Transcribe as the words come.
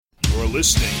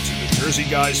listening to the Jersey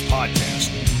Guys Podcast,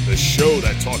 the show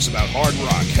that talks about hard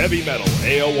rock, heavy metal,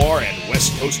 AOR, and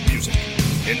West Coast music.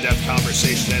 In-depth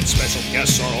conversation and special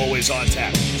guests are always on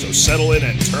tap, so settle in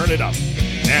and turn it up.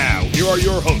 Now, here are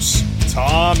your hosts,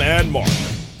 Tom and Mark.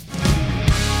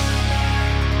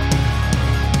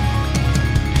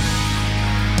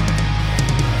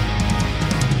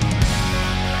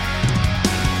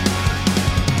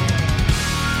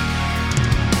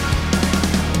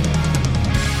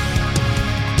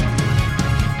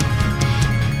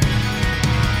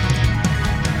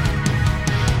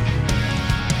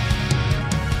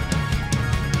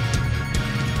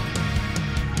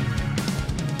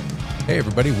 Hey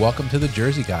everybody, welcome to the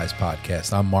Jersey Guys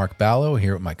Podcast. I'm Mark Ballo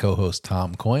here with my co-host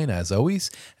Tom Coyne, as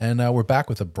always, and we're back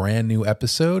with a brand new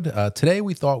episode. Today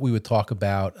we thought we would talk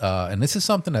about, and this is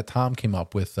something that Tom came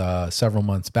up with several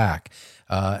months back,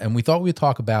 and we thought we'd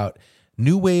talk about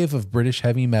new wave of British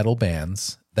heavy metal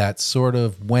bands that sort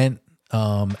of went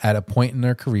at a point in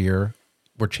their career,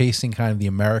 were chasing kind of the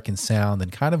American sound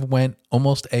and kind of went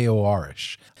almost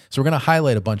AOR-ish. So we're going to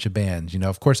highlight a bunch of bands. You know,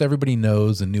 of course, everybody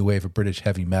knows the new wave of British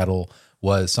heavy metal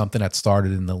was something that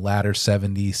started in the latter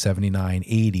 70s, 79,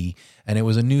 80. And it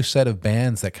was a new set of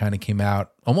bands that kind of came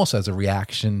out almost as a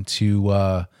reaction to,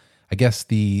 I guess,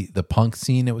 the punk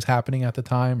scene that was happening at the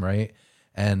time, right?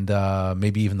 And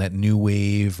maybe even that new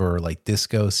wave or like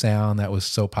disco sound that was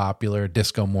so popular.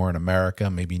 Disco more in America,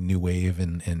 maybe new wave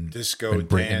in disco, in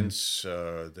Britain. dance,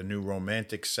 the new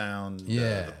romantic sound,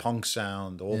 Yeah. the punk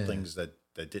sound, all things that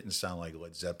didn't sound like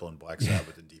Led Zeppelin, Black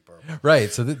Sabbath, and Deep Purple.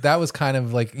 Right. So that was kind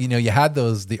of like, you know, you had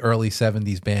the early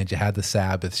 70s bands, you had the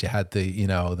Sabbaths, you had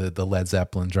the Led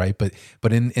Zeppelins, right?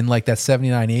 But in like that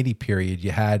 79, 80 period,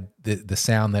 you had the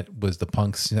sound that was the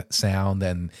punk sound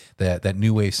and that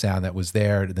new wave sound that was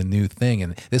there, the new thing.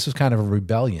 And this was kind of a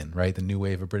rebellion, right? The new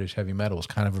wave of British heavy metal was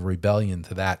kind of a rebellion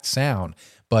to that sound.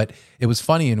 But it was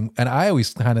funny, and I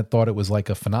always kind of thought it was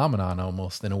like a phenomenon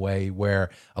almost in a way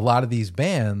where a lot of these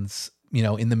bands, you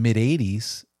know, in the mid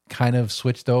 80s kind of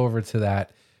switched over to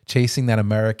that, chasing that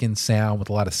American sound with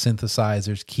a lot of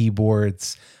synthesizers,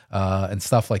 keyboards, and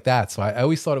stuff like that. So I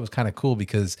always thought it was kind of cool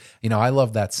because, you know, I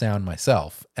love that sound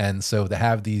myself. And so to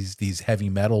have these heavy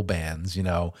metal bands, you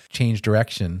know, change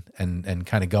direction and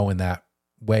kind of go in that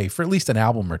way for at least an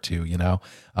album or two, you know,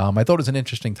 I thought it was an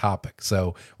interesting topic.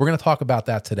 So we're going to talk about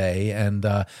that today. And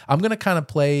I'm going to kind of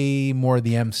play more of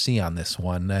the MC on this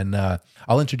one. And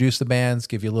I'll introduce the bands,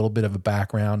 give you a little bit of a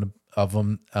background of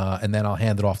them, and then I'll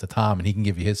hand it off to Tom and he can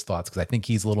give you his thoughts because I think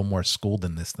he's a little more schooled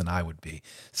in this than I would be.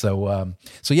 So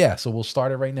we'll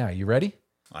start it right now. You ready?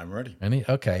 I'm ready. Ready?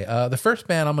 Okay. The first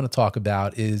band I'm going to talk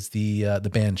about is the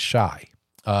band Shy.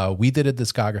 We did a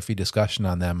discography discussion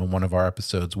on them in one of our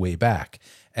episodes way back.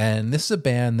 And this is a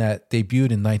band that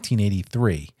debuted in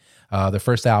 1983. Their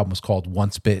first album was called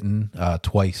Once Bitten,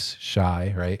 Twice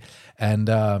Shy, right? And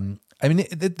I mean,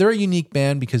 they're a unique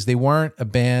band because they weren't a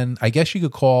band, I guess you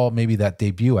could call maybe that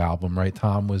debut album, right,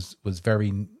 Tom, was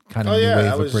very kind of new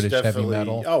wave of British heavy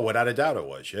metal. Oh, without a doubt it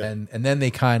was, yeah. And then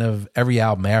they kind of, every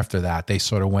album after that, they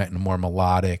sort of went in a more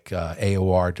melodic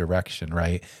AOR direction,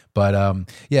 right? But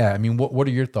I mean, what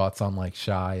are your thoughts on like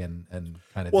Shy and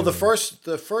kind of? Well, the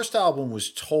first album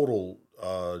was total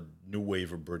new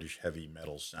wave of British heavy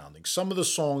metal sounding. Some of the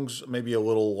songs maybe a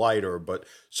little lighter, but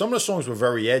some of the songs were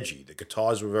very edgy. The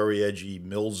guitars were very edgy.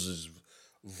 Mills's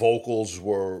vocals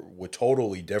were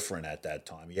totally different at that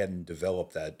time. He hadn't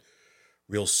developed that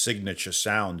real signature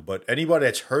sound. But anybody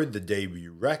that's heard the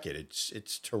debut record,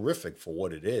 it's terrific for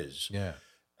what it is. Yeah.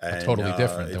 And, totally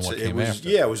different than what came after.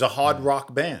 Yeah, it was a hard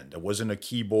rock band. It wasn't a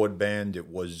keyboard band. It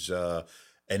was an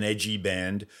edgy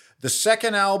band. The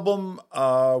second album,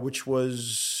 which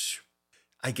was,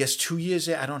 I guess, 2 years.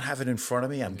 I don't have it in front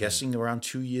of me. I'm guessing around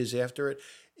 2 years after it.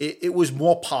 It was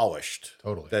more polished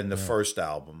than the first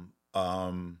album,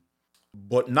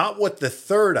 but not what the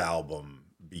third album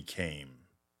became,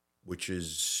 which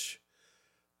is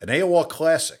an AOR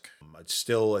classic. It's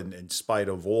still, in spite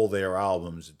of all their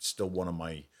albums, it's still one of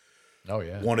my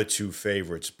one or two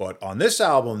favorites. But on this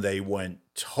album, they went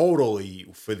totally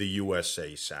for the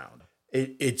USA sound.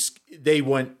 They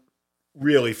went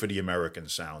really for the American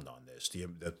sound on this.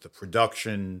 The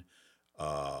production,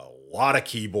 a lot of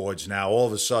keyboards. Now all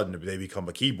of a sudden they become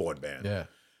a keyboard band. Yeah.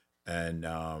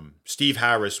 And Steve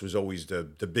Harris was always the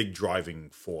big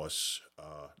driving force.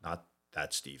 Not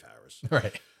that Steve Harris,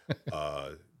 right?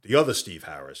 The other Steve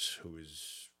Harris, who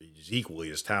is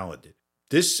equally as talented.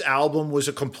 This album was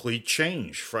a complete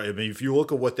change. I mean, if you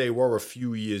look at what they were a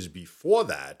few years before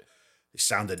that, they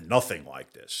sounded nothing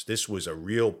like this. This was a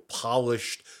real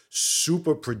polished,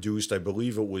 super produced. I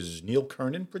believe it was Neil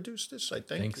Kernan produced this, I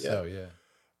think. So, yeah.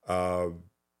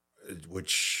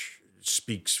 which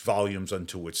speaks volumes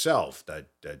unto itself that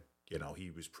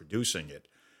he was producing it.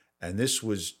 And this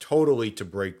was totally to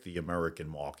break the American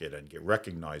market and get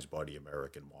recognized by the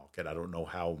American market. I don't know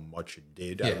how much it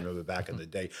did. I remember back in the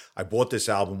day, I bought this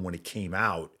album when it came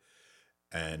out,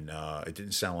 and it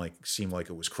didn't seem like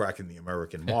it was cracking the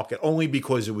American market, only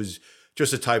because it was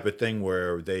just a type of thing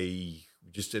where they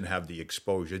just didn't have the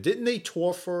exposure. Didn't they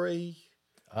tour for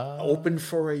open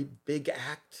for a big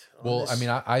act? Well, I mean,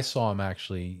 I saw them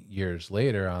actually years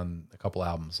later, on a couple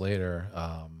albums later,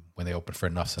 when they opened for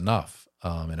Enough's Enough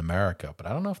in America. But I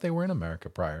don't know if they were in America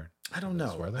prior. I don't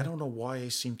know. I don't know why I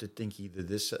seem to think either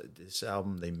this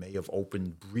album, they may have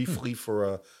opened briefly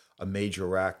for a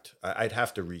major act. I'd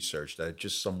have to research that.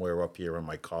 Just somewhere up here in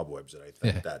my cobwebs that I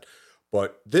think that.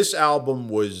 But this album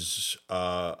was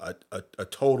a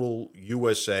total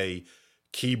USA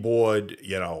keyboard,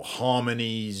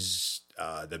 harmonies,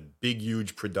 the big,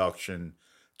 huge production,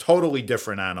 totally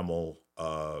different animal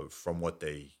from what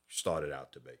they started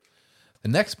out to be. The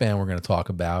next band we're going to talk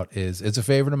about it's a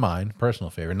favorite of mine,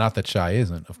 personal favorite. Not that Shy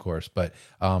isn't, of course, but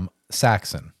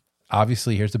Saxon.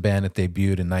 Obviously, here's a band that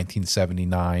debuted in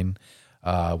 1979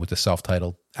 with the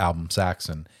self-titled album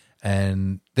Saxon.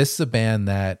 And this is a band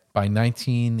that by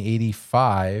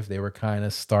 1985, they were kind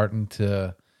of starting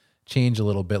to change a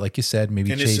little bit. Like you said,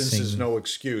 maybe Innocence Is No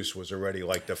Excuse was already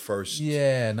like the first.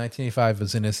 Yeah, 1985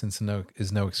 was Innocence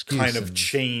Is No Excuse. Kind of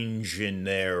change in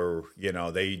their,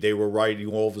 they were writing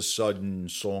all of a sudden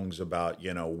songs about,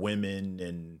 women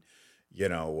and, it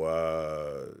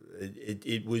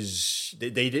was,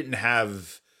 they didn't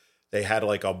have, they had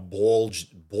like a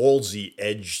ballsy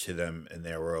edge to them in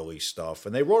their early stuff.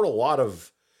 And they wrote a lot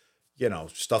of,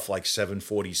 stuff like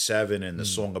 747 and the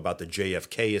song about the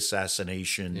JFK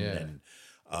assassination. Yeah. And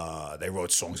they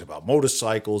wrote songs about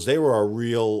motorcycles. They were a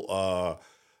real,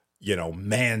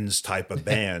 man's type of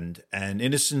band. And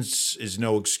Innocence Is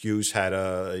No Excuse had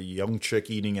a young chick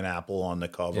eating an apple on the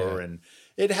cover. Yeah. And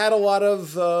it had a lot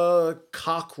of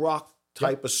cock rock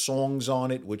type of songs on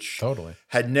it, which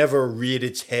had never reared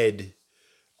its head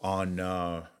on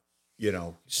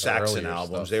Saxon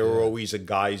albums. Stuff, they were always a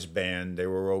guy's band. They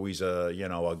were always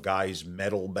a guy's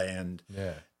metal band.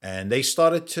 Yeah. And they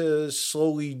started to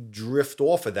slowly drift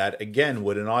off of that again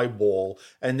with an eyeball.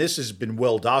 And this has been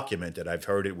well documented. I've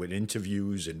heard it with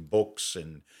interviews and books.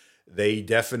 And they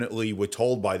definitely were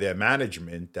told by their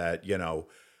management that,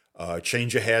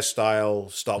 change your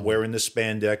hairstyle, stop wearing the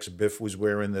spandex. Biff was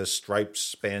wearing the striped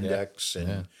spandex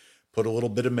and put a little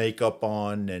bit of makeup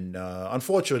on. And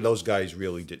unfortunately, those guys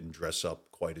really didn't dress up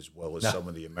quite as well as some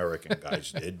of the American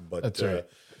guys did. But that's right.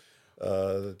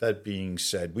 That being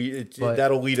said,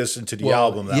 that'll lead us into the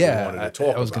album that we wanted to talk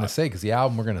about. I was going to say, because the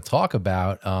album we're going to talk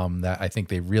about, that I think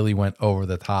they really went over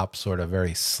the top, sort of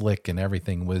very slick and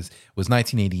everything, was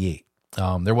 1988.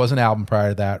 There was an album prior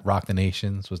to that, Rock the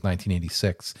Nations, was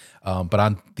 1986. But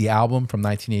on the album from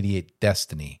 1988,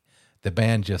 Destiny, the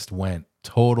band just went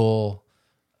total,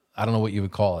 I don't know what you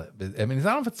would call it. I mean, I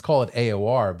don't know if it's called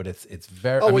AOR, but it's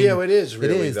very. Oh, it is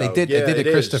really. It is. They did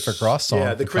the Christopher Cross song.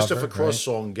 Yeah, the Christopher Cross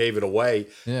song gave it away.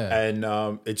 Yeah,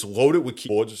 and it's loaded with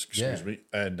keyboards. Excuse me,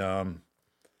 and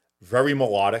very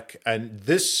melodic. And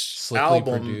this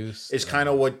album is kind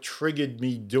of what triggered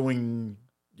me doing,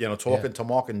 talking to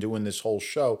Mark and doing this whole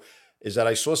show. Is that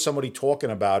I saw somebody talking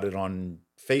about it on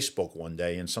Facebook one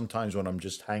day, and sometimes when I'm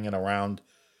just hanging around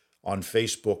on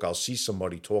Facebook, I'll see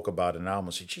somebody talk about an album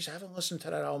and say, geez, I haven't listened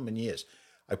to that album in years.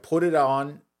 I put it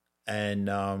on, and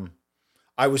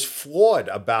I was floored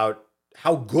about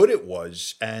how good it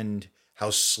was and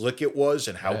how slick it was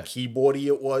and how keyboardy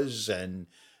it was and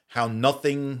how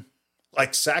nothing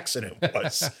like Saxon it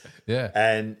was. Yeah.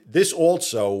 And this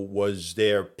also was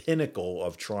their pinnacle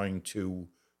of trying to,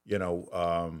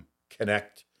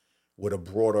 connect with a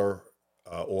broader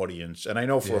audience. And I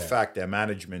know for a fact their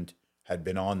management had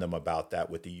been on them about that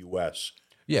with the U.S.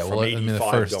 Yeah, well, I mean,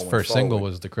 the first single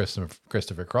was the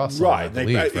Christopher Cross song, right?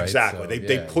 Exactly. So,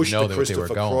 they pushed the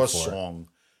Christopher Cross song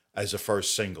as a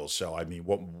first single. So, I mean,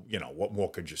 what more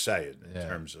could you say in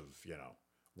terms of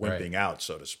wimping out,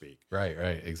 so to speak? Right,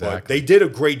 exactly. But they did a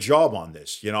great job on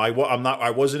this. I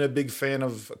wasn't a big fan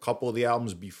of a couple of the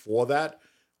albums before that,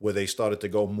 where they started to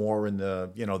go more in the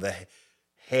the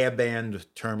hairband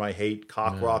term I hate,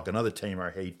 cock rock, another term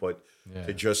I hate, but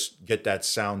to just get that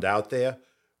sound out there.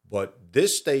 But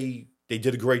this, they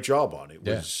did a great job on. It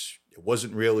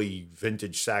wasn't really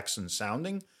vintage Saxon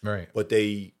sounding, right? But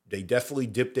they definitely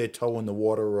dipped their toe in the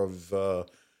water of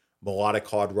melodic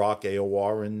hard rock,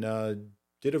 AOR, and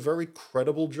did a very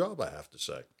credible job, I have to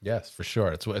say. Yes, for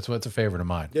sure. It's a favorite of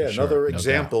mine. Yeah, another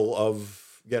example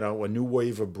of a new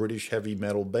wave of British heavy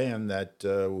metal band that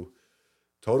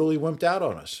totally wimped out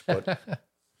on us. But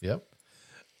Yep.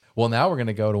 Well, now we're going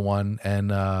to go to one,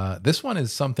 and this one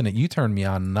is something that you turned me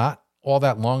on not all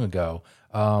that long ago.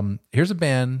 Here's a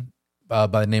band by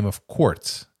the name of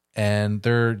Quartz, and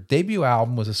their debut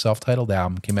album was a self-titled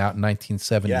album, came out in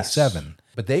 1977. Yes.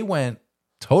 But they went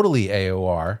totally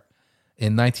AOR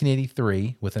in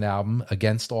 1983 with an album,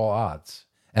 Against All Odds.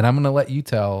 And I'm going to let you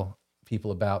tell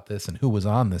people about this and who was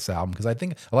on this album, because I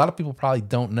think a lot of people probably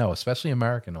don't know, especially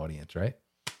American audience, right?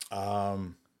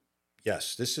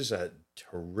 yes, this is a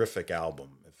terrific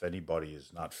album, if anybody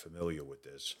is not familiar with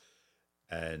this.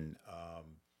 And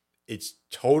it's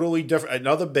totally different.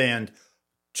 Another band,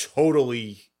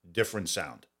 totally different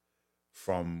sound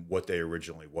from what they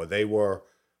originally were. They were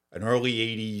an early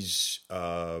 80s,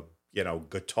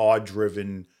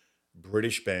 guitar-driven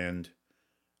British band.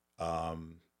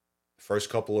 First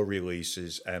couple of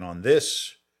releases. And on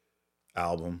this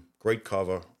album, great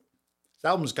cover. This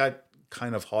album's got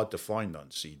kind of hard to find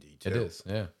on CD, too. It is,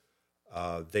 yeah.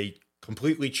 They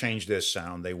completely changed their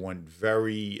sound. They went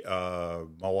very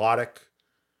melodic,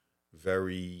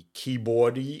 very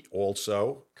keyboardy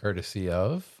also. Courtesy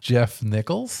of Jeff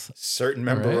Nichols. Silent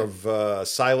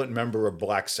member of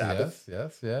Black Sabbath.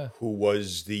 Yes, yeah. Who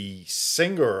was the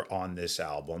singer on this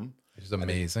album. Which is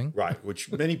amazing. Right, which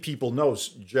many people know.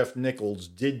 Jeff Nichols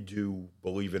did do,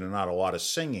 believe it or not, a lot of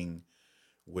singing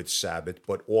with Sabbath,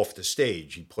 but off the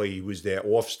stage. He was their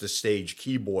off-the-stage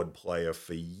keyboard player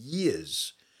for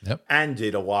years. Yep. And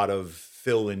did a lot of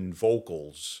fill-in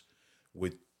vocals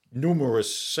with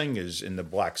numerous singers in the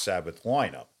Black Sabbath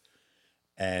lineup.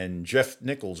 And Jeff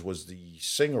Nichols was the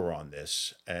singer on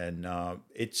this. And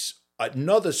it's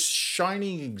another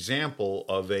shining example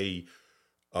of a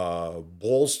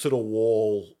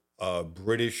balls-to-the-wall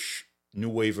British, new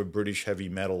wave of British heavy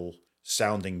metal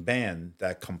sounding band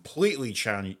that completely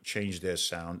changed their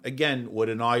sound. Again, with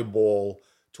an eyeball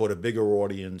toward a bigger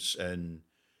audience, and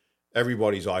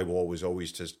everybody's eyeball was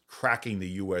always just cracking the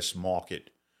U.S. market.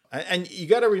 And you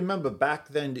got to remember, back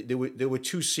then, there were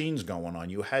two scenes going on.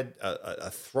 You had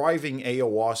a thriving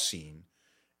AOR scene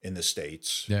in the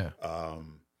States. Yeah.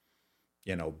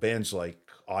 Bands like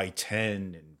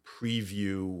I-10 and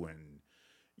Preview, and,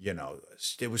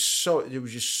 there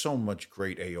was just so much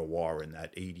great AOR in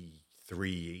that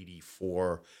 83,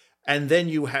 84. And then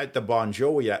you had the Bon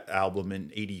Jovi album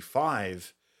in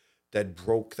 85 that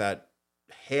broke that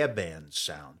hairband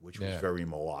sound, which was very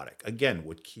melodic. Again,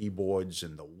 with keyboards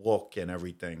and the look and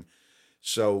everything.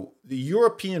 So the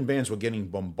European bands were getting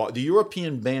bombarded. The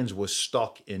European bands were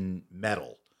stuck in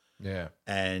metal. Yeah.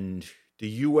 And the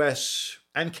U.S.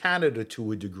 and Canada,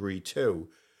 to a degree, too,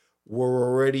 were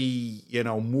already,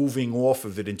 moving off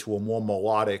of it into a more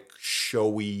melodic,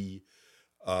 showy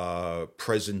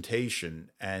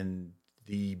presentation. And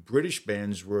the British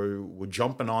bands were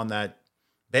jumping on that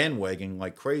bandwagon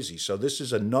like crazy. So this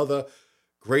is another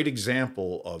great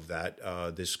example of that,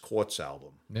 this Quartz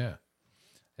album. Yeah.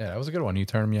 Yeah, that was a good one. You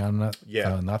turned me on that.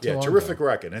 Not too long terrific ago.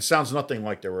 record. It sounds nothing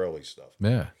like their early stuff.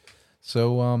 Yeah.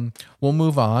 So we'll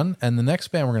move on. And the next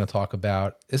band we're going to talk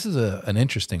about, this is an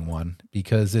interesting one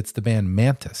because it's the band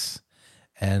Mantis.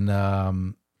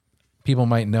 And people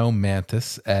might know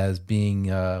Mantis as being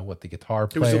the guitar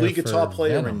player. He was the lead guitar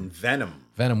player in Venom.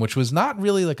 Venom, which was not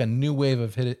really like a new wave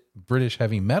of British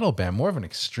heavy metal band, more of an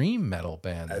extreme metal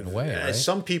band in a way. Right?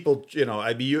 Some people,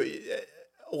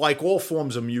 like all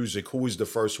forms of music, who was the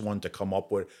first one to come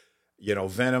up with,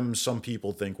 Venom? Some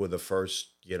people think were the first,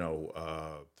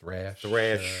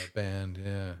 thrash band,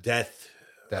 yeah, death.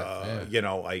 Yeah.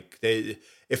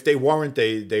 If they weren't,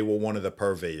 they were one of the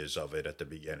purveyors of it at the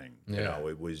beginning. Yeah.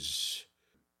 It was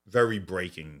very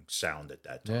breaking sound at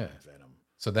that time. Yeah. Venom.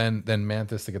 So then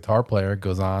Mantis, the guitar player,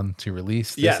 goes on to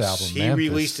release this album. He Mantis.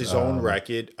 released his own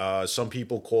record. Some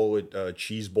people call it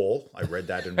Cheese Ball. I read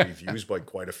that in reviews by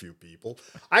quite a few people.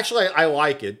 Actually, I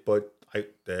like it, but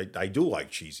I do like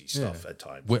cheesy stuff at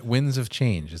times. Winds of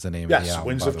Change is the name of the album. Yes,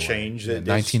 Winds of Change.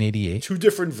 1988. Two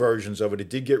different versions of it. It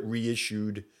did get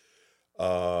reissued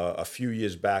a few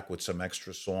years back with some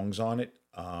extra songs on it.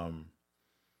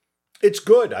 It's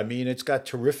good. I mean, it's got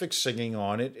terrific singing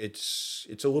on it.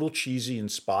 It's a little cheesy in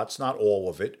spots, not all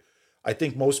of it. I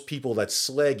think most people that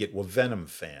slag it were Venom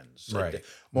fans. Right.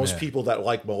 Most people that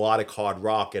like melodic hard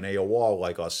rock and AOR,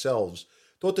 like ourselves,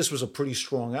 thought this was a pretty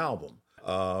strong album.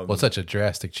 Well, it's such a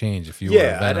drastic change if you were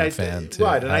a Venom fan, too.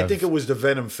 Right, and I think it was the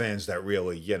Venom fans that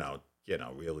really,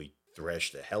 really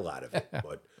thrashed the hell out of it.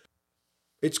 But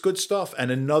it's good stuff. And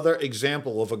another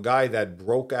example of a guy that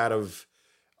broke out of,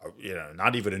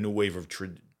 not even a new wave of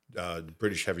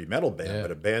British heavy metal band,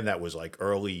 but a band that was like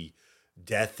early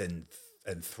death and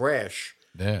and thrash.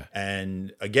 Yeah.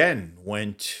 And again,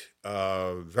 went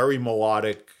very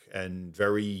melodic and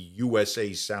very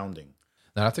USA sounding.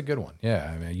 No, that's a good one. Yeah,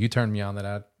 I mean, you turned me on to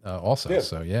that also. Yeah.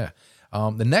 So yeah,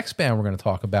 the next band we're going to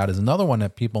talk about is another one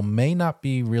that people may not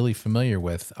be really familiar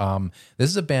with. This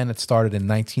is a band that started in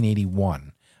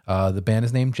 1981. The band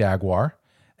is named Jaguar,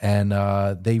 and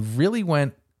they really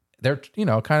went. They're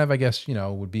kind of, I guess,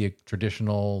 would be a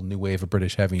traditional new wave of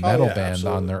British heavy metal band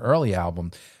absolutely. On their early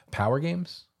album, Power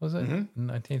Games. Was it in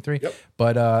 1983? Yep.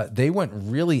 But they went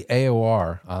really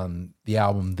AOR on the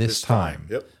album this time.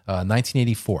 Yep.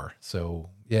 1984. So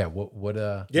yeah, what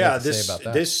you have to say about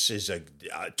that? This is a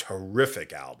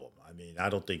terrific album. I mean, I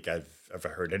don't think I've ever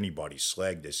heard anybody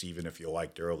slag this, even if you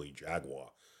liked early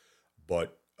Jaguar.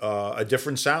 But a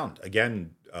different sound.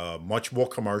 Again, much more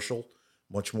commercial,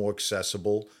 much more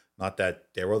accessible. Not that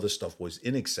their other stuff was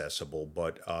inaccessible,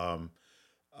 but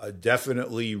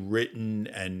definitely written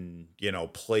and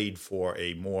played for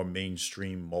a more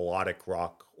mainstream melodic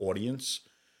rock audience.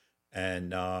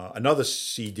 And another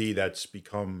CD that's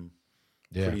become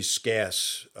pretty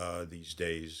scarce these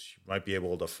days. You might be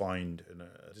able to find,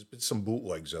 there's been some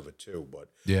bootlegs of it too, but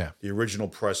the original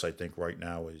press, I think right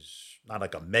now is not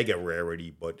like a mega rarity,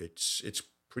 but it's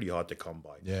pretty hard to come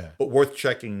by. Yeah. But worth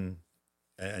checking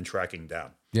and tracking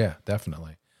down. Yeah,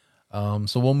 definitely.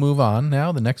 So we'll move on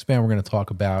now. The next band we're going to talk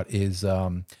about is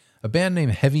a band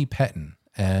named Heavy Pettin'.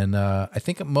 And I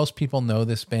think most people know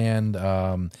this band.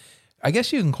 I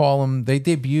guess you can call them, they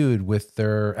debuted with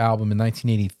their album in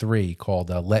 1983 called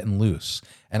Lettin' Loose.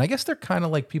 And I guess they're kind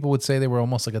of like, people would say they were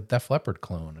almost like a Def Leppard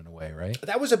clone in a way, right?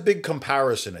 That was a big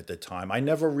comparison at the time. I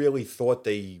never really thought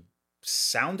they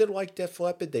sounded like Def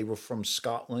Leppard. They were from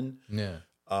Scotland. Yeah.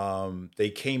 They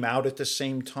came out at the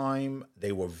same time.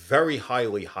 They were very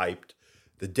highly hyped.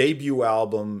 The debut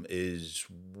album is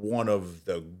one of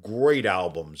the great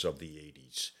albums of the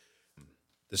 80s.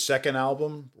 The second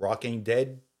album, Rock Ain't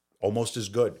Dead, almost as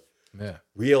good. Yeah.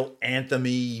 Real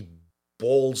anthem-y,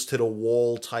 balls to the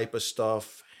wall type of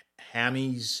stuff.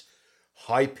 Hammies,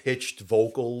 high-pitched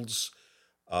vocals.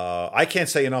 I can't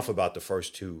say enough about the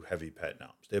first two Heavy Pettin'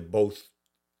 albums. They're both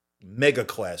mega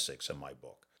classics in my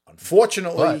book.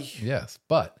 Unfortunately,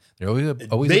 but there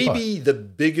always maybe the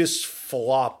biggest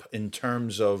flop in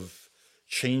terms of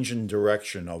change in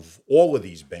direction of all of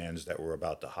these bands that we're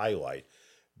about to highlight,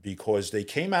 because they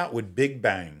came out with Big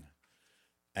Bang,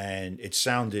 and it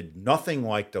sounded nothing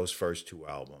like those first two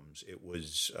albums. It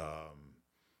was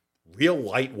real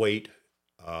lightweight.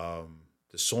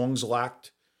 The songs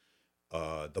lacked.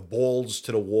 The balls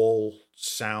to the wall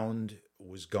sound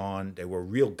was gone. They were a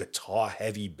real guitar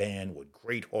heavy band with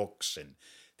great hooks, and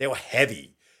they were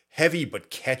heavy but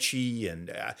catchy.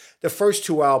 And the first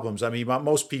two albums, I mean,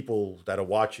 most people that are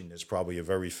watching this probably are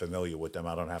very familiar with them.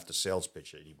 I don't have to sales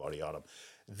pitch anybody on them.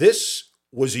 This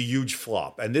was a huge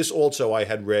flop. And this also, I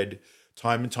had read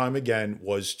time and time again,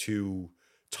 was to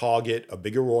target a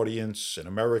bigger audience, an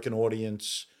American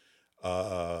audience,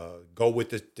 go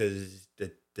with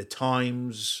the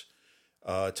times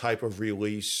type of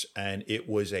release, and it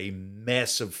was a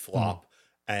massive flop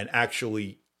and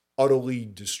actually utterly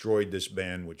destroyed this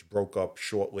band, which broke up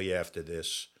shortly after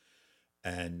this.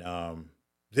 And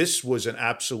this was an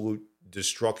absolute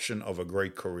destruction of a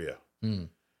great career.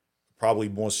 Probably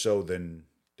more so than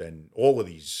all of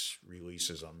these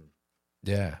releases.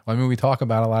 Yeah, I mean, we talk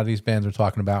about a lot of these bands we're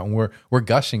talking about, and we're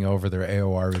gushing over their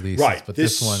AOR releases, right? But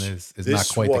this one is not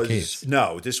quite the case.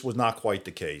 No, this was not quite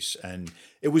the case, and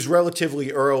it was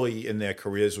relatively early in their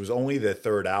careers. It was only their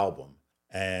third album,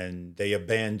 and they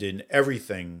abandoned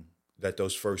everything that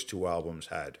those first two albums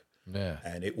had. Yeah,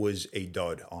 and it was a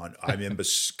dud. I remember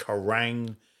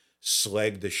Kerrang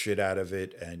slagged the shit out of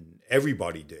it, and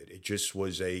everybody did. It just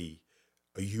was a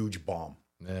huge bomb.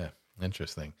 Yeah,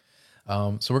 interesting.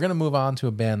 So we're going to move on to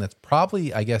a band that's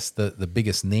probably, I guess, the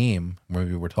biggest name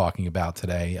maybe we're talking about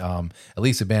today, at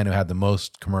least a band who had the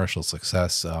most commercial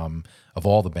success of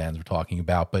all the bands we're talking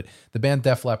about, but the band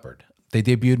Def Leppard. They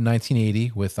debuted in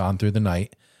 1980 with On Through the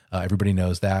Night. Everybody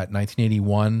knows that.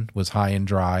 1981 was High and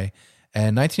Dry,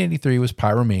 and 1983 was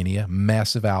Pyromania,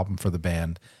 massive album for the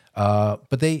band.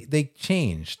 But they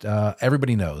changed.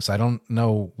 Everybody knows. I don't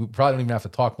know. We probably don't even have to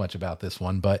talk much about this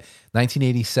one, but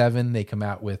 1987, they come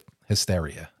out with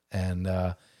Hysteria.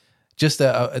 And just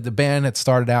the band that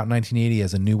started out in 1980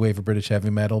 as a new wave of British heavy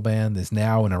metal band is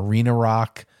now an arena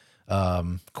rock,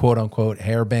 quote unquote,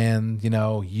 hair band,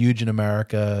 huge in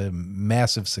America,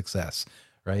 massive success,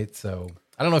 right? So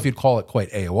I don't know if you'd call it quite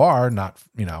AOR, not,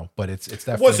 but it's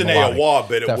definitely. It wasn't melodic. AOR,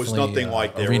 but it was nothing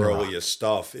like their earlier rock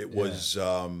stuff. It was,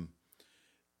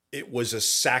 it was a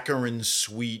saccharine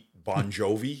sweet Bon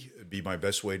Jovi, would be my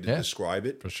best way to describe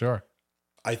it. For sure.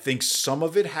 I think some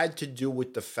of it had to do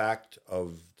with the fact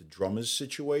of the drummer's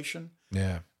situation.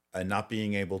 Yeah. And not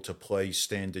being able to play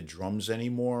standard drums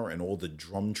anymore, and all the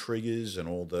drum triggers and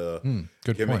all the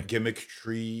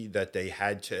gimmickry that they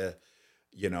had to,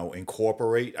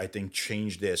 incorporate, I think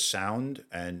changed their sound.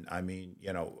 And I mean,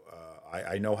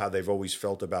 I know how they've always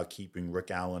felt about keeping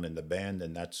Rick Allen in the band,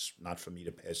 and that's not for me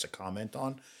to pass a comment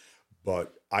on.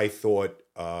 But I thought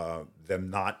them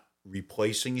not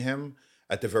replacing him,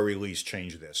 at the very least,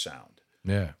 changed their sound.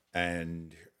 Yeah.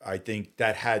 And I think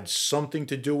that had something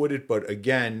to do with it. But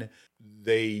again,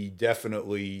 they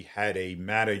definitely had a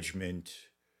management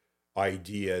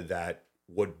idea that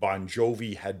what Bon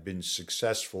Jovi had been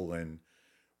successful in,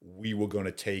 we were going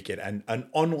to take it. And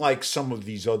unlike some of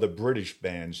these other British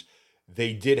bands,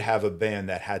 they did have a band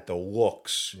that had the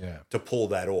looks to pull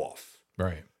that off.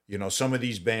 Right. Some of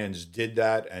these bands did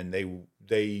that, and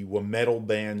they were metal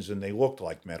bands, and they looked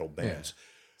like metal bands. Yeah.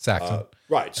 Saxon.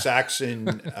 Right.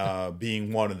 Saxon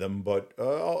being one of them, but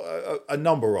a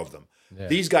number of them. Yeah.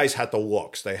 These guys had the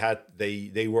looks.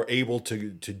 They were able to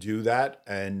do that.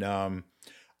 And I'm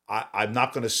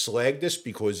not going to slag this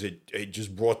because it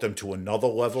just brought them to another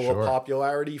level of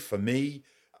popularity. For me,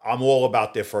 I'm all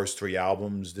about their first 3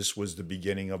 albums. This was the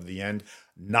beginning of the end.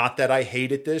 Not that I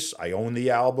hated this. I own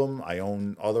the album. I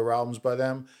own other albums by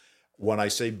them. When I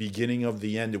say beginning of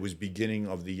the end, it was beginning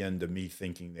of the end of me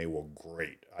thinking they were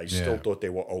great. I still thought they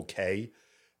were okay.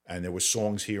 And there were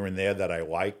songs here and there that I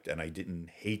liked, and I didn't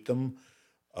hate them.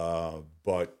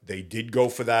 But they did go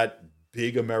for that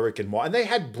big American market. And they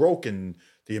had broken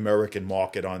the American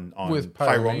market on with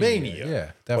Pyromania.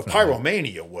 Yeah, definitely. But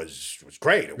Pyromania was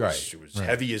great. It was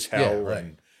heavy as hell. Yeah,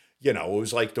 and, it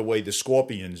was like the way the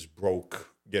Scorpions broke,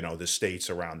 the States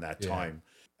around that time.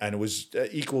 And it was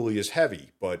equally as heavy.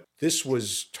 But this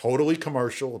was totally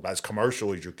commercial, as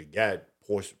commercial as you could get.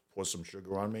 Pour some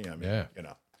sugar on me. I mean,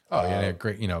 Oh, yeah,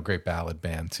 great ballad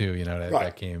band too.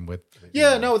 That came with.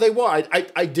 No, they were.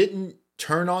 I didn't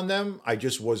turn on them. I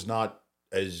just was not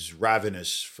as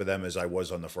ravenous for them as I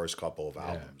was on the first couple of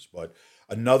albums. But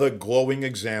another glowing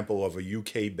example of a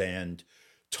UK band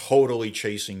totally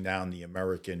chasing down the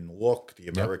American look, the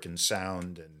American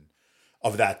sound, and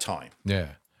of that time. Yeah.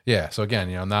 Yeah, so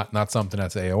again, not something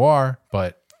that's AOR,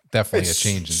 but definitely it's a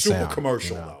change in sound. Super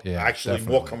commercial, though. Yeah, actually,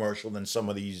 definitely. More commercial than some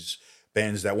of these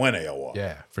bands that went AOR.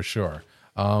 Yeah, for sure.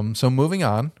 So moving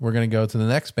on, we're going to go to the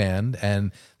next band,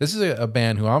 and this is a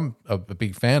band who I'm a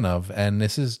big fan of, and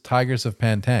this is Tigers of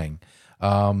Pantang.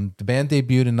 The band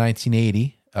debuted in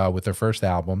 1980 with their first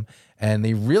album, and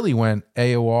they really went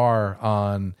AOR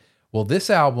on... Well, this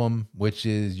album, which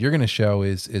you're going to show,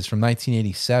 is from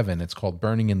 1987. It's called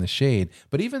 "Burning in the Shade."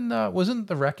 But even wasn't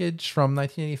the Wreckage from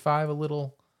 1985 a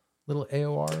little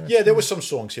AOR? Yeah, there were some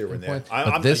songs here and there.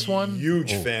 I'm this a one,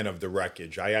 huge fan of the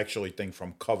Wreckage. I actually think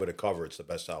from cover to cover, it's the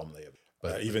best album they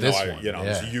ever. Even though I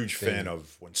was a huge fan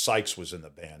of when Sykes was in the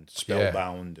band,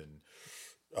 Spellbound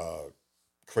and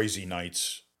Crazy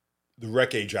Nights. The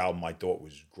Wreckage album I thought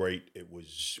was great. It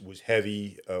was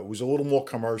heavy. It was a little more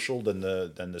commercial than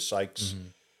the Sykes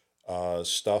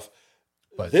stuff.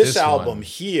 But this album one,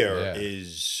 here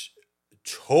is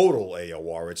total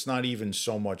AOR. It's not even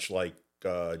so much like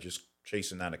just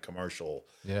chasing down a commercial.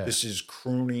 Yeah. This is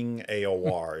crooning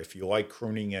AOR. If you like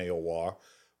crooning AOR,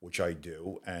 which I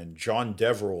do, and John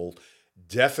Deverell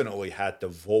definitely had the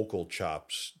vocal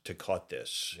chops to cut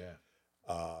this. Yeah.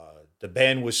 The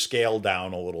band was scaled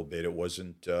down a little bit. It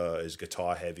wasn't as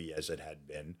guitar heavy as it had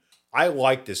been. I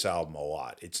like this album a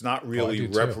lot. It's not really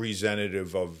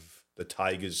representative of the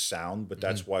Tigers sound, but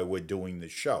that's why we're doing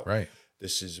this show. Right.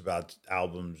 This is about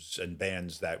albums and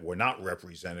bands that were not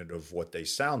representative of what they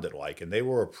sounded like. And they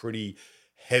were a pretty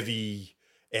heavy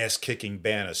ass-kicking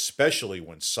band, especially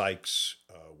when Sykes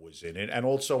was in it, and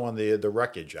also on the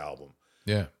Wreckage album.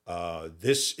 Yeah.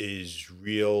 This is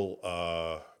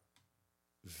real...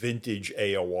 vintage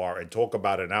AOR, and talk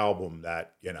about an album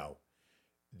that,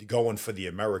 going for the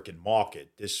American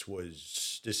market, this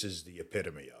is the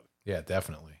epitome of it. Yeah,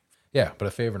 definitely. Yeah, but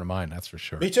a favorite of mine, that's for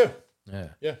sure. Me too.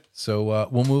 Yeah. So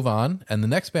we'll move on, and the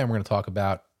next band we're going to talk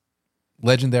about,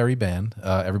 legendary band,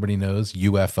 everybody knows,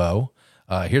 UFO.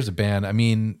 Here's a band, I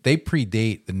mean, they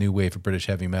predate the new wave of British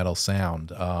heavy metal sound.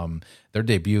 Their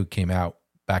debut came out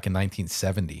back in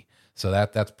 1970. So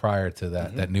that's prior to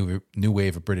that new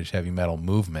wave of British heavy metal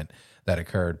movement that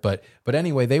occurred. But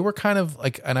anyway, they were kind of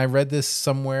like, and I read this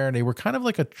somewhere, they were kind of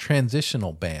like a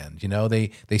transitional band.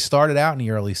 They started out in the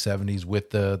early 70s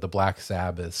with the Black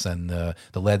Sabbaths and the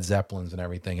Led Zeppelins and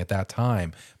everything at that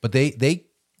time. But they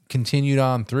continued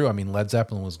on through. I mean, Led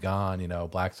Zeppelin was gone, you know,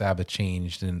 Black Sabbath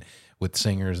changed and with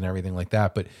singers and everything like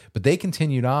that. But they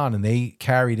continued on and they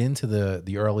carried into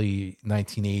the early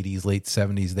 1980s, late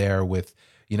 70s there with,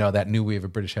 you know, that new wave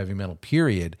of British heavy metal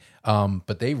period.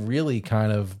 But they really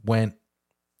kind of went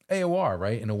AOR,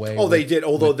 right? In a way. Oh, they did.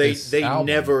 Although they album.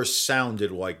 never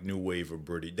sounded like new wave or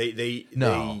British.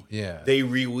 They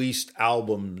released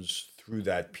albums through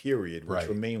that period, which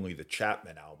were mainly the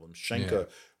Chapman albums. Schenker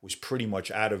was pretty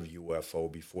much out of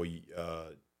UFO before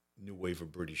new wave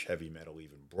of British heavy metal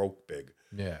even broke big.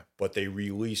 Yeah. But they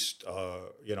released a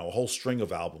whole string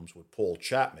of albums with Paul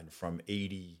Chapman from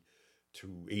 80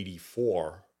 to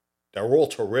 84. They're all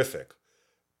terrific,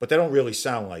 but they don't really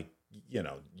sound like,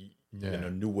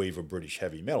 new wave of British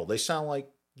heavy metal. They sound like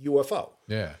UFO.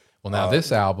 Yeah. Well, now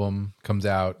this album comes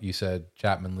out, you said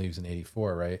Chapman leaves in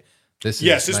 84, right? This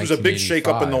was a big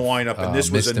shakeup in the lineup, and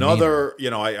this was Misdemeanor. another,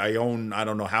 I own, I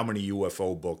don't know how many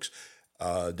UFO books.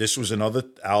 This was another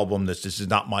album this is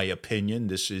not my opinion.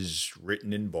 This is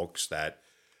written in books that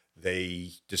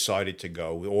they decided to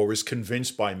go, or was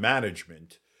convinced by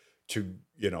management to,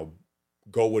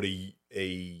 go with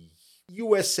a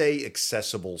USA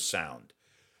accessible sound.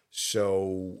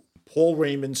 So Paul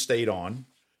Raymond stayed on,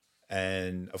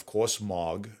 and of course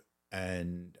Mogg,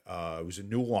 and it was a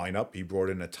new lineup. He brought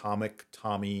in Atomic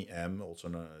Tommy M, also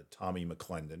known as Tommy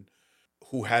McClendon,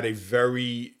 who had a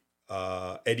very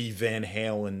Eddie Van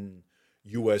Halen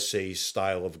USA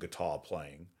style of guitar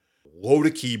playing. Load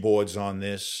of keyboards on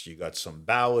this. You got some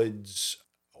ballads,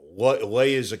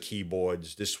 layers of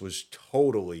keyboards. This was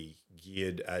totally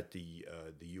geared at the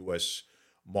US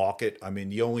market. I mean,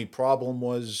 the only problem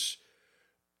was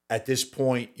at this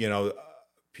point,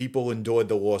 people endured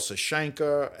the loss of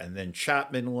Schenker, and then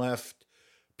Chapman left.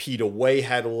 Peter Way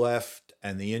had left,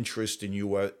 and the interest in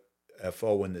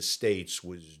UFO in the States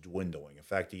was dwindling. In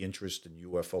fact, the interest in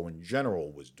UFO in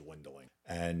general was dwindling.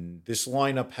 And this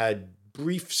lineup had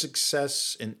brief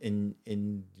success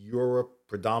in Europe,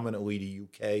 predominantly the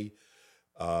UK.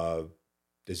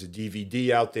 There's a DVD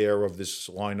out there of this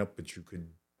lineup, but you could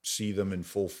see them in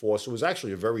full force. It was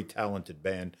actually a very talented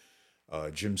band.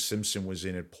 Jim Simpson was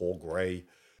in it, Paul Gray.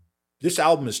 This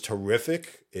album is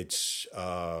terrific. It's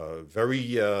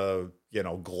very,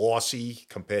 glossy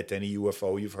compared to any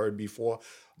UFO you've heard before.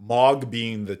 Mogg,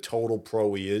 being the total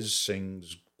pro he is,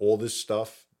 sings all this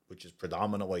stuff, which is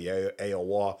predominantly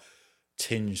AOR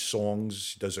tinge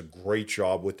songs. He does a great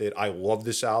job with it. I love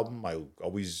this album. I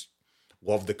always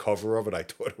loved the cover of it. I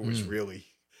thought it was really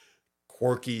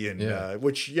quirky, and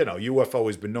which, UFO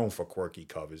has been known for quirky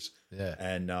covers. Yeah.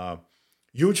 And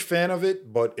huge fan of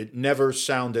it, but it never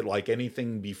sounded like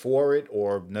anything before it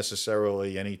or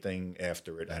necessarily anything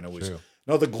after it. And it was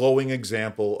another glowing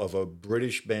example of a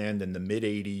British band in the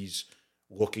mid-'80s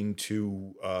looking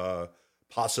to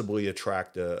possibly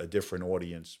attract a different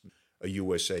audience, a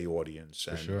USA audience.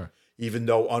 And even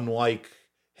though, unlike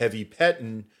Heavy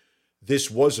Pettin', this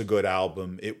was a good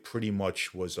album, it pretty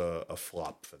much was a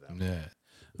flop for them. Yeah.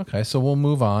 Okay, so we'll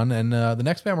move on. And the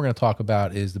next band we're going to talk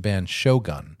about is the band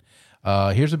Shogun.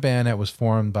 Here's a band that was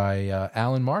formed by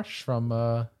Alan Marsh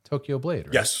from Tokyo Blade,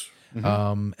 right? Yes.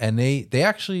 Mm-hmm. And they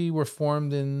actually were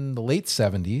formed in the late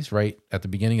 70s, right at the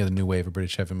beginning of the new wave of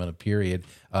British heavy metal period.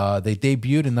 They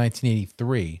debuted in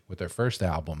 1983 with their first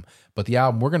album, but the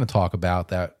album we're going to talk about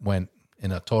that went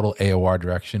in a total AOR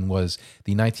direction was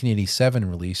the 1987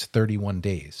 release, 31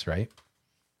 Days, right?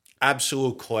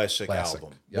 Absolute classic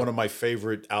album. Yep. One of my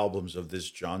favorite albums of this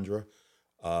genre.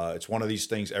 It's one of these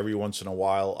things every once in a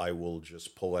while I will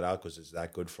just pull it out because it's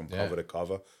that good from cover to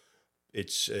cover.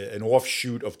 It's an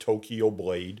offshoot of Tokyo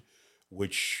Blade,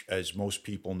 which, as most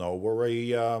people know, were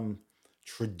a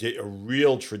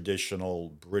real traditional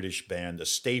British band, a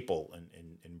staple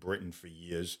in Britain for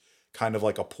years, kind of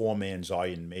like a poor man's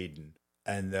Iron Maiden.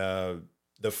 And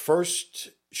the first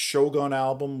Shogun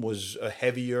album was a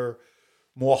heavier,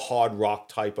 more hard rock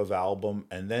type of album.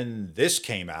 And then this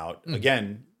came out,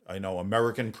 again, I know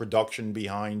American production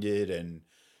behind it, and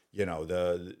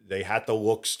they had the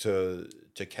looks to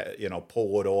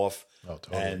pull it off. Oh,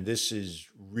 totally. And this is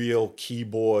real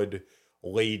keyboard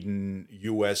laden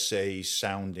USA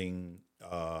sounding,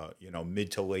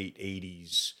 mid to late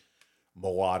 80s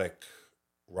melodic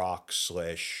rock /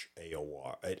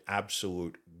 AOR. An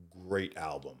absolute great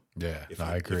album. Yeah,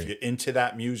 I agree. If you're into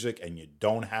that music and you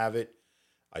don't have it,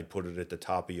 I'd put it at the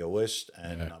top of your list,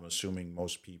 and I'm assuming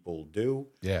most people do.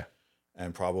 Yeah.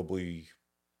 And probably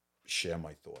share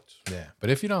my thoughts. Yeah, but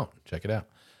if you don't, check it out.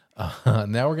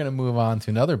 Now we're going to move on to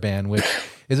another band, which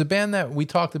is a band that we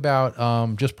talked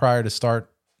about just prior to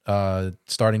start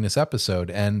starting this episode.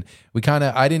 And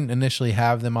I didn't initially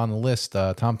have them on the list.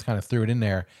 Tom kind of threw it in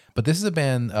there. But this is a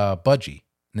band, Budgie.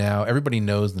 Now, everybody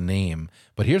knows the name,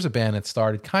 but here's a band that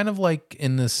started kind of like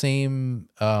in the same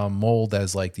mold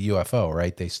as like the UFO,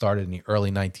 right? They started in the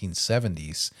early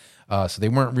 1970s. So they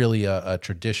weren't really a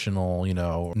traditional,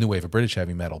 new wave of British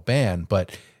heavy metal band.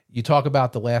 But you talk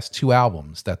about the last two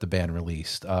albums that the band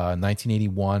released,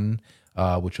 1981,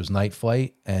 which was Night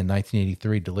Flight, and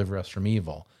 1983, Deliver Us from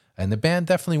Evil. And the band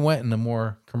definitely went in a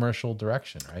more commercial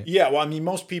direction, right? Yeah, well, I mean,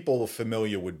 most people are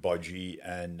familiar with Budgie,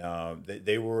 and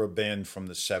they were a band from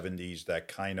the 70s that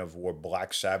kind of were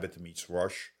Black Sabbath meets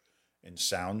Rush in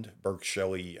sound. Burke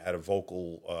Shelley had a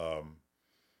vocal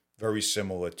very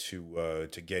similar to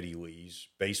Geddy Lee's,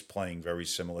 bass playing very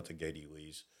similar to Geddy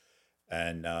Lee's.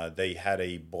 And they had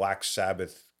a Black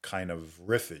Sabbath kind of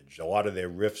riffage. A lot of their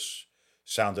riffs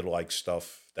sounded like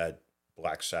stuff that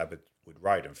Black Sabbath would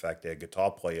write. In fact, their guitar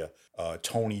player,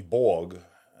 Tony Borg,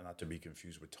 not to be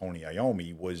confused with Tony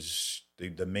Iommi, was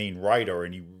the main writer,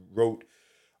 and he wrote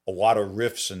a lot of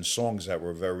riffs and songs that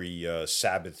were very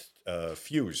Sabbath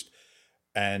fused.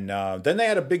 And then they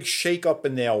had a big shakeup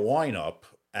in their lineup,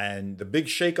 and the big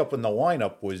shakeup in the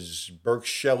lineup was Burke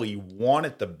Shelley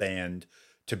wanted the band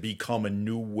to become a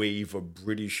new wave of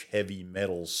British heavy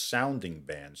metal sounding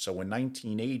band. So in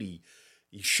 1980,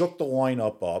 he shook the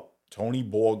lineup up. Tony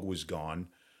Borg was gone.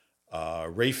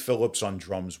 Ray Phillips on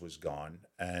drums was gone.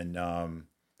 And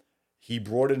he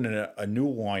brought in a new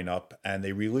lineup, and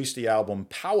they released the album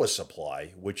Power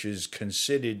Supply, which is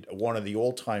considered one of the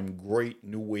all-time great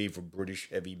new wave of British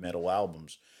heavy metal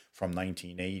albums from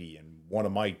 1980, and one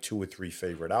of my 2 or 3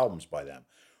 favorite albums by them.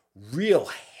 Real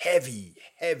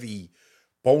heavy,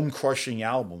 bone-crushing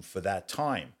album for that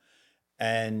time.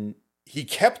 And he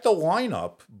kept the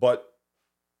lineup, but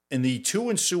in the 2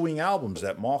 ensuing albums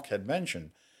that Mark had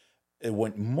mentioned, it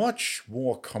went much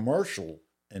more commercial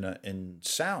in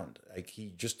sound. Like,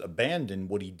 he just abandoned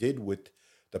what he did with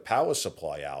the Power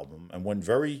Supply album and went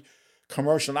very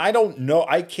commercial. And I don't know,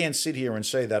 I can't sit here and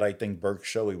say that I think Burke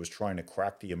Shelley was trying to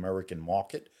crack the American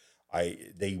market.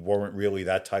 They weren't really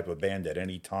that type of band at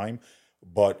any time,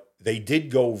 but they did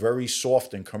go very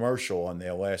soft and commercial on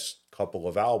their last couple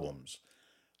of albums.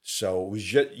 So it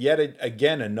was yet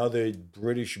again another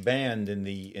British band in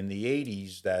the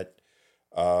 80s that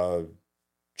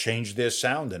changed their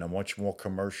sound in a much more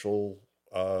commercial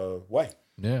way.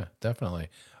 Yeah, definitely.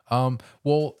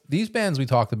 Well, these bands we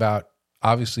talked about,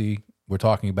 obviously we're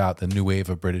talking about the new wave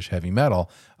of British heavy metal,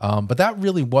 but that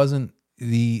really wasn't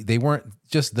they weren't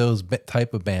just those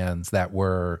type of bands that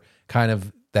were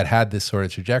that had this sort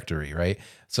of trajectory, right?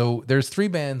 So there's 3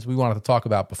 bands we wanted to talk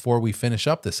about before we finish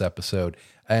up this episode,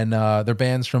 and they're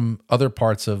bands from other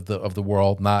parts of the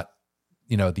world, not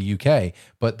the UK,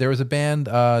 but there was a band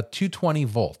 220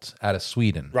 Volt out of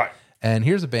Sweden, right? And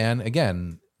here's a band,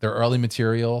 again, their early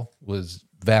material was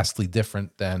vastly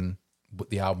different than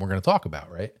the album we're going to talk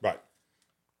about, right? Right.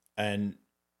 And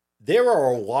there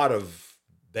are a lot of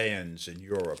bands in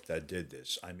Europe that did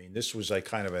this. I mean, this was like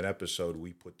kind of an episode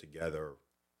we put together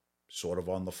sort of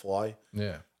on the fly.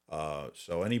 Yeah.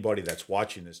 So anybody that's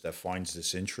watching this that finds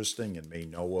this interesting and may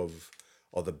know of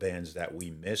other bands that we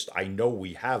missed, I know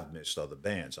we have missed other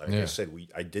bands. Like I said,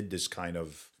 I did this kind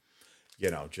of,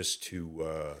 just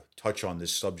to touch on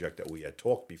this subject that we had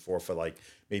talked before for like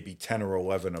maybe 10 or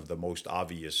 11 of the most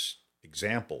obvious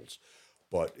examples.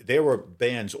 But there were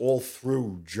bands all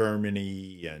through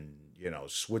Germany and,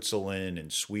 Switzerland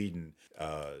and Sweden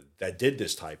that did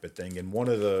this type of thing. And one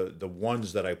of the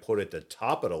ones that I put at the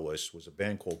top of the list was a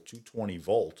band called 220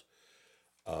 Volt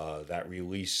that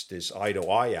released this Eye to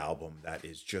Eye album that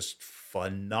is just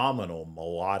phenomenal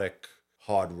melodic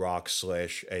hard rock /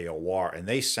 AOR. And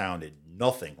they sounded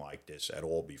nothing like this at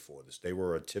all before this. They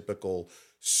were a typical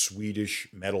Swedish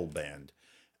metal band,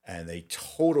 and they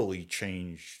totally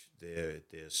changed their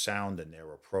sound and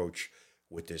their approach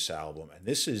with this album. And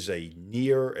this is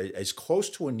as close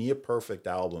to a near perfect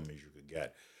album as you could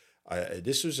get.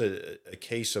 This was a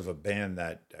case of a band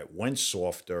that went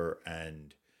softer,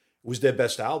 and it was their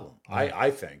best album,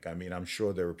 I think. I mean, I'm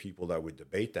sure there are people that would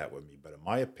debate that with me, but in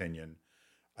my opinion,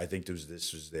 I think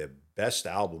this was their best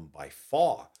album by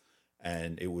far.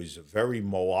 And it was a very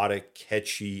melodic,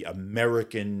 catchy,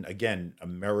 American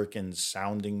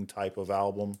sounding type of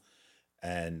album,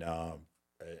 and an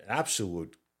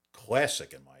absolute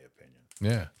classic in my opinion.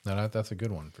 Yeah, no, that's a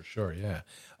good one for sure. Yeah.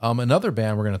 Another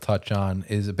band we're going to touch on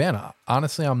is a band,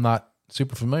 honestly, I'm not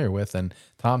super familiar with, and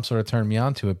Tom sort of turned me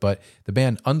on to it, but the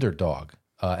band Underdog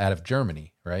out of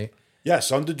Germany, right?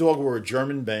 Yes, Underdog were a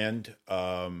German band.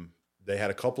 They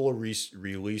had a couple of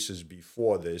releases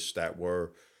before this that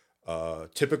were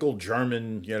typical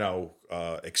German,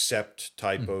 accept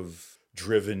type of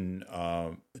driven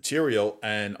material.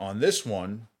 And on this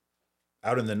one,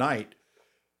 Out in the Night,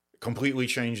 completely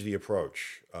changed the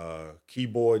approach.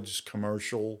 Keyboards,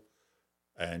 commercial,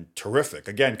 and terrific.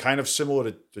 Again, kind of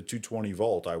similar to 220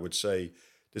 Volt. I would say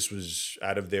this was,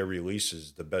 out of their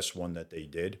releases, the best one that they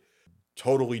did.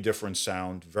 Totally different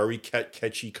sound, very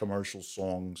catchy commercial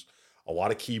songs, a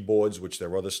lot of keyboards, which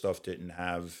their other stuff didn't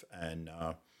have. And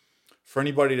for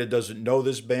anybody that doesn't know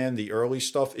this band, the early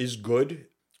stuff is good,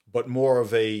 but more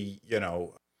of a,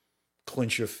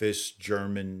 clinch your fist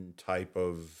German type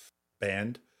of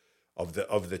band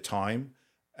of the time.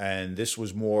 And this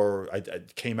was more,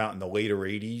 it came out in the later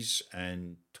 80s,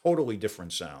 and totally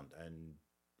different sound and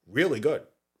really good,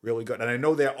 really good. And I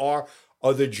know there are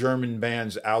other German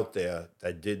bands out there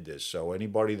that did this. So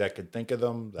anybody that could think of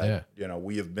them that,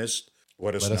 we have missed,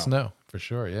 let us know. For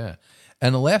sure, yeah.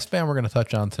 And the last band we're going to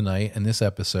touch on tonight in this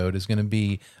episode is going to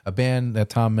be a band that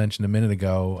Tom mentioned a minute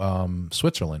ago,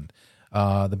 Switzerland,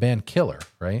 the band Killer,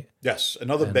 right? Yes,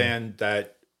 another band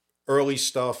that early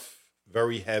stuff,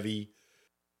 very heavy,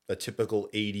 a typical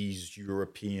 80s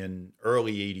European,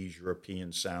 early 80s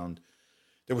European sound.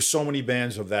 There were so many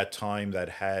bands of that time that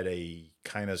had a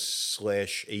kind of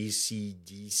slash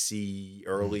AC/DC,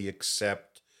 early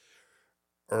Accept,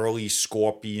 early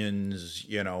Scorpions,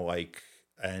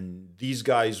 and these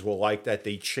guys were like that.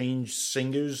 They changed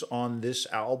singers on this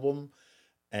album,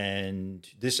 and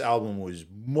this album was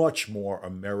much more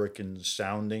American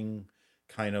sounding,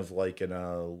 kind of like in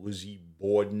a Lizzie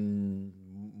Borden,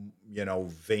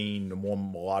 vein, the more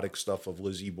melodic stuff of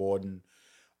Lizzie Borden.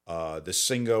 The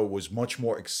singer was much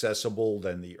more accessible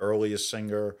than the earliest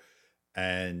singer,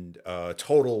 and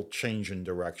total change in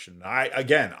direction.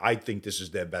 I think this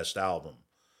is their best album,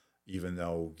 even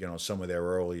though, some of their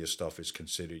earlier stuff is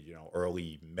considered,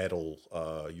 early metal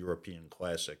European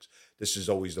classics. This is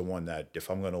always the one that if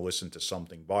I'm going to listen to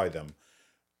something by them,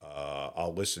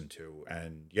 I'll listen to.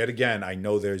 And yet again, I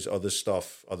know there's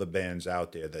other bands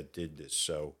out there that did this.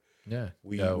 So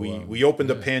we opened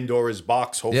the Pandora's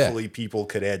box. Hopefully people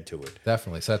could add to it.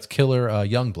 Definitely. So that's Killer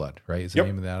Youngblood, right? Is the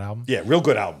name of that album? Yeah, real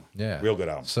good album. Yeah. Real good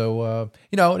album. So,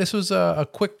 this was a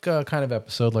quick kind of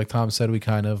episode. Like Tom said, we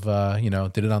kind of,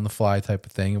 did it on the fly type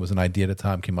of thing. It was an idea that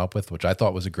Tom came up with, which I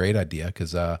thought was a great idea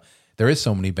because there is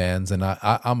so many bands. And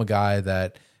I'm a guy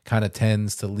that kind of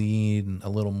tends to lean a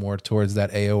little more towards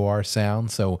that AOR sound.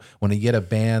 So when you get a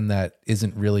band that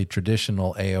isn't really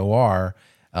traditional AOR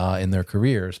in their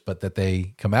careers, but that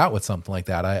they come out with something like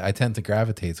that, I tend to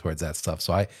gravitate towards that stuff.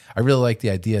 So I really like the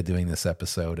idea of doing this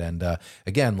episode. And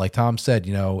again, like Tom said,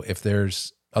 if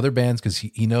there's other bands, because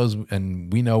he knows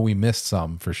and we know we missed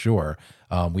some for sure.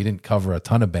 We didn't cover a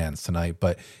ton of bands tonight,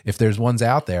 but if there's ones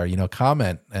out there,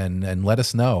 comment and let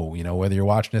us know, whether you're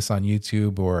watching this on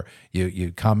YouTube or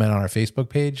you comment on our Facebook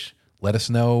page. Let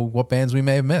us know what bands we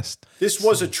may have missed. This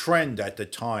was a trend at the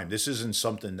time. This isn't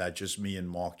something that just me and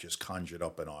Mark just conjured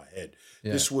up in our head.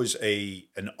 Yeah. This was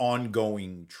an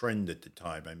ongoing trend at the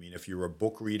time. I mean, if you're a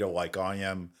book reader like I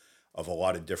am of a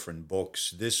lot of different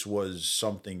books, this was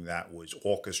something that was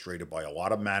orchestrated by a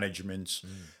lot of managements.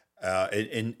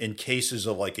 In cases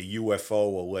of like a UFO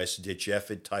or less ditch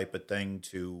effort type of thing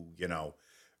to,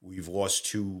 we've lost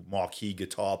 2 marquee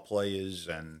guitar players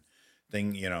and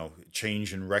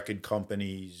change in record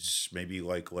companies, maybe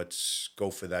like let's go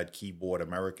for that keyboard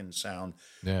American sound.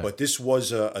 Yeah. But this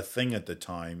was a thing at the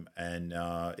time, and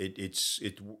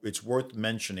it's worth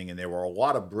mentioning. And there were a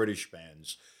lot of British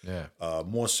bands,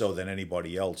 more so than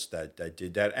anybody else that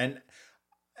did that. And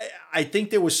I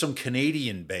think there was some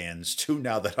Canadian bands too.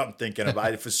 Now that I'm thinking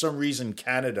about it, for some reason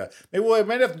Canada. Maybe I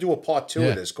might have to do a part 2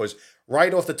 of this because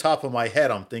right off the top of my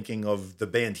head, I'm thinking of the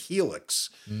band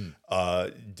Helix.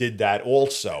 Did that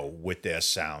also with their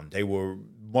sound. They were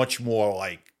much more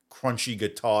like crunchy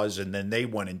guitars, and then they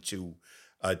went into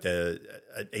the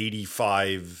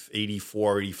 85,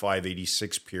 84, 85,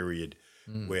 86 period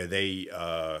where they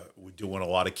were doing a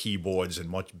lot of keyboards and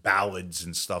much ballads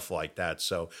and stuff like that.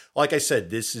 So, like I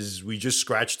said, we just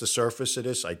scratched the surface of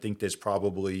this. I think there's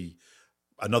probably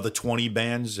another 20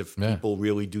 bands if people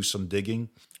really do some digging.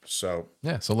 So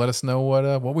so let us know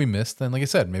what we missed, and like I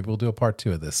said, maybe we'll do a part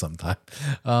 2 of this sometime.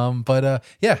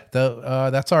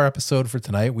 That's our episode for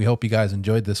tonight. We hope you guys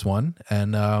enjoyed this one,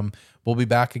 and we'll be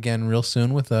back again real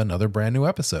soon with another brand new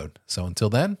episode. So until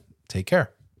then, take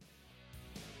care.